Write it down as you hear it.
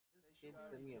Kid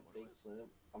sent me a fake clip.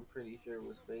 I'm pretty sure it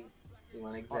was fake. You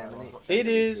want to examine it? It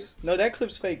is. No, that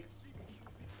clip's fake.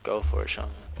 Go for it, Sean.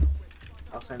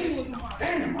 I'll send it to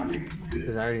you.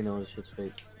 Because I already know this shit's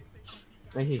fake.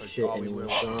 I hate shit anyway,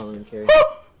 so I don't even care.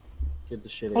 Get the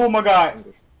shit Oh in. my god.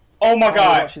 Oh my I'm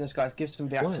god. watching this, guys. Give some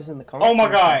reactions in the comments. Oh my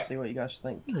god. See what you guys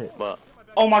think. What?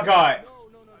 Oh my god.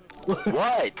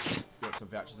 What? You got some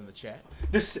vouchers in the chat.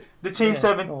 The Team Yeah,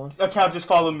 7 go on. account just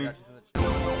followed me. Vouchers in the chat.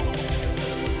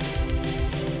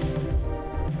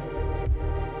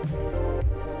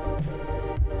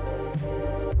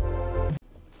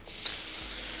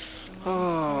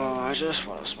 Oh, I just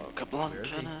want to smoke a blunt, Where is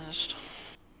he? finished.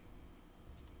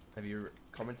 Have you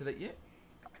commented it yet?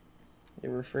 You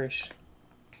refresh.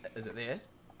 Is it there?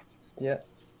 Yeah.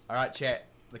 Alright, chat.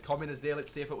 The comment is there.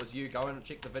 Let's see if it was you. Go and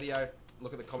check the video.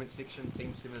 Look at the comment section.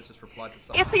 Team 7 has just replied to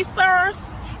something. Is he sirs?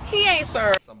 He ain't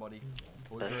sirs. Somebody.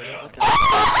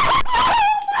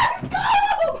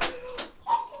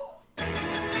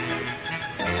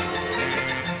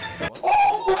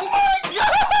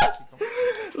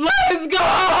 Let's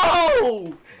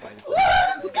go!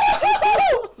 Let's go!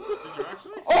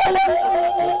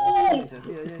 Oh!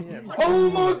 Yeah. Oh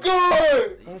my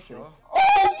god! Honestly.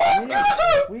 Oh my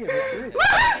god! Weird. It's weird.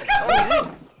 Let's go!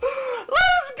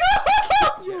 Let's go!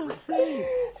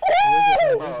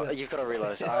 Oh, you've got to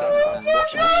realise, I'm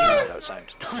watching this video without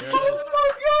sound. Oh my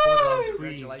god!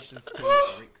 Congratulations to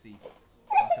Rexy.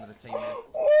 Welcome to the team, man.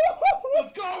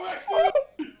 Let's go, Rexy!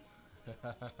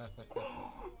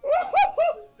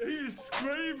 He's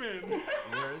screaming!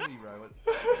 Where is he, bro?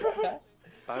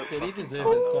 Oh, Dude, he fucking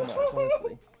deserves it so much,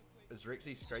 honestly. Is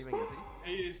Rexy screaming, is he?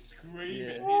 He is screaming.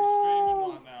 Yeah. He's screaming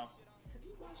right now.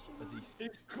 Is he...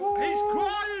 He's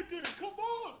crying, dude! Come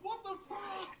on! What the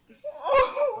fuck?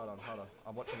 Hold on.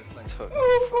 I'm watching this thing.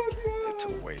 It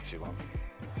took way too long.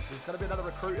 There's gonna be another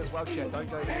recruit as well, chat. Don't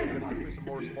go there. We're gonna go through some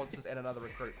more responses and another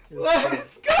recruit.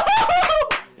 Let's go!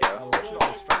 Yeah. I'm watching it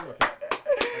on the stream with it.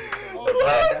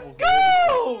 Let's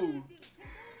go!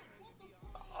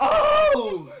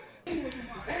 Oh!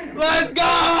 Let's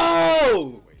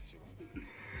go!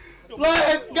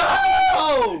 Let's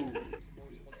go!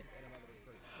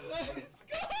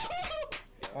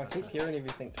 I keep hearing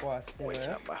everything twice. Waking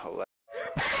up my whole life.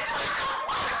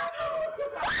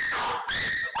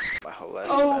 My whole life.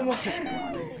 Oh my!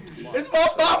 It's my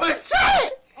mama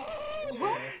chat!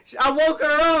 I woke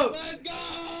her up! Let's go!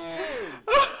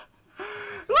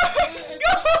 Let's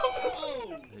go!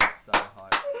 He's so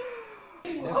hyped.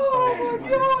 Oh my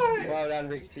god! Well done,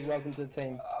 Rex T. Welcome to the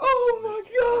team. Oh my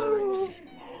god!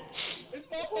 It's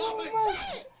my mama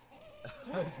chat!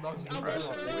 His mum's Bro, do we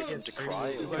wait for him to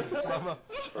cry? His mama.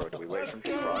 Bro, do we wait for him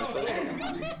to cry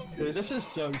first? Dude, this is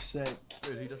so sick.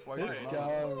 Dude, he just woke Let's his mum.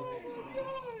 go.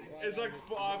 It's like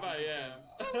 5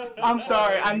 a.m. I'm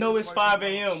sorry, I know it's 5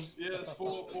 a.m. Yeah, it's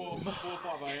 4,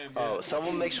 5 a.m. Oh,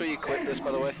 someone make sure you clip this,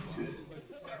 by the way.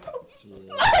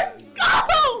 Let's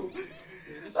go!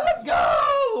 Let's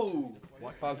go!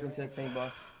 Welcome to the team,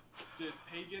 boss. Dude,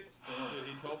 he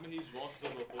told me he's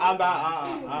rostered before. I'm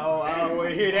not. I don't want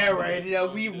to hear that right now.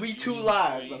 We too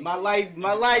live. My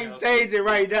life changing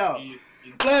right now.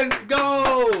 Let's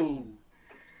go!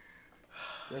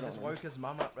 He just woke his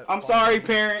mum up. I'm sorry,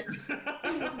 parents.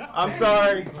 I'm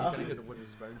sorry. Telling her to win his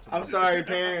spoon to I'm sorry,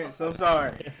 parents. I'm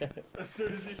sorry. As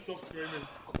soon as he stopped screaming.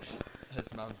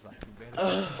 His mum's like, you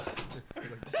better.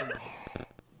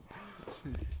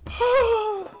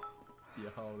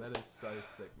 Yo, that is so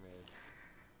sick, man.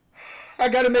 I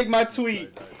gotta make my tweet. So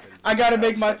dope, man. I gotta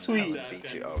make my tweet.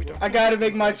 V2. Oh, we don't. I gotta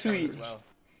make my tweet. As well.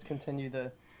 Let's continue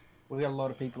the. We got a lot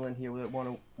of people in here that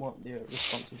want their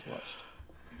responses watched.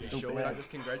 You sure we don't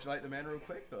just congratulate the man real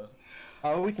quick? Or?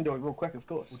 Oh, we can do it real quick, of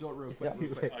course. We'll do it real quick, Yeah.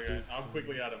 real quick. Okay, I'll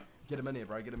quickly add him. Get him in here,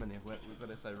 bro. Get him in here. We've got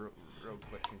to say real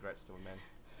quick congrats to him,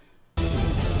 man.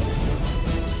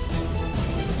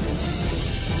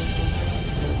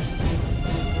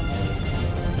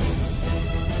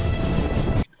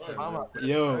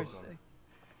 Yo.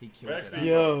 He killed it. Rexy.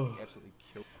 Yo. He absolutely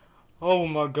killed Oh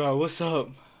my god, what's up?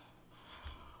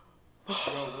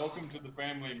 Well, welcome to the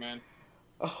family, man.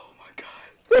 Oh my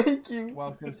god. Thank you.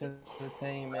 Welcome to the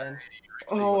team, man.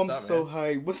 Oh, I'm what's up, so man?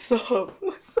 hyped. What's up?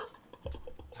 What's up?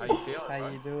 How you feeling, How bro?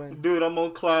 you doing? Dude, I'm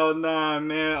on cloud 9,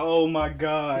 man. Oh my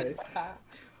god.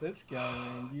 Let's go,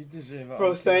 man. You deserve it. Bro,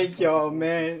 honestly. thank y'all,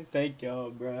 man. Thank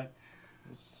y'all, bruh. It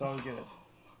was so good.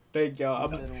 Thank y'all.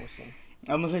 You I'm did awesome.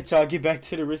 gonna let y'all get back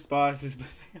to the responses, but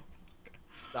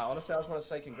Nah, honestly, I just want to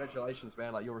say congratulations,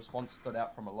 man. Like, your response stood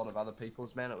out from a lot of other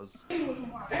people's, man. It was a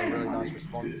really nice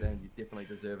response, and you definitely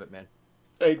deserve it, man.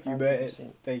 Thank you, man.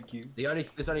 100%. Thank you.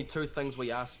 There's only 2 things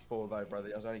we asked for though, brother.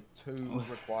 There's only 2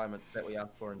 requirements that we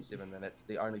asked for in 7 minutes.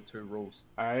 The only 2 rules.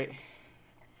 All right.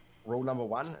 Rule number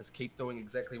 1 is keep doing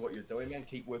exactly what you're doing, man.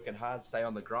 Keep working hard, stay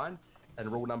on the grind.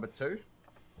 And rule number 2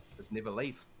 is never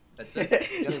leave. That's it.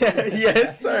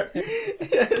 Yes, sir.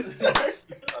 Yes, sir.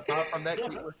 Apart from that,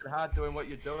 keep working hard, doing what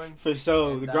you're doing. For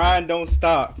sure. And, The grind don't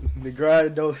stop. The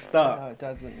grind don't stop. No, it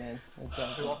doesn't, man. It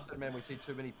doesn't. Too often, man, we see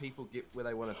too many people get where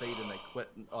they want to be, and they quit.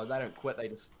 Or they don't quit; they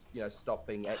just, stop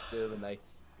being active. And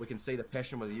we can see the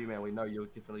passion with you, man. We know you're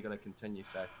definitely going to continue.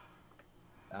 So,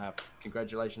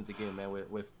 congratulations again, man.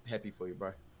 We're happy for you,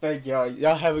 bro. Thank y'all.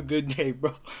 Y'all have a good day,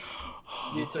 bro.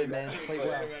 You too, man. Sleep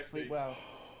well. Sleep well.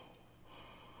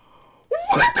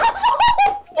 What the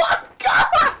fuck? What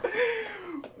God?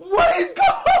 What is going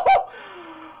on?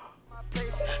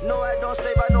 No, I don't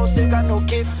save, got no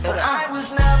gift. And I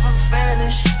was never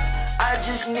finished. I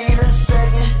just need a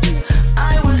second.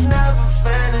 I was never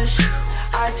finished.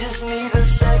 I just need a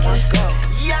second.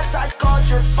 Yes, I called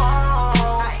your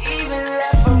phone.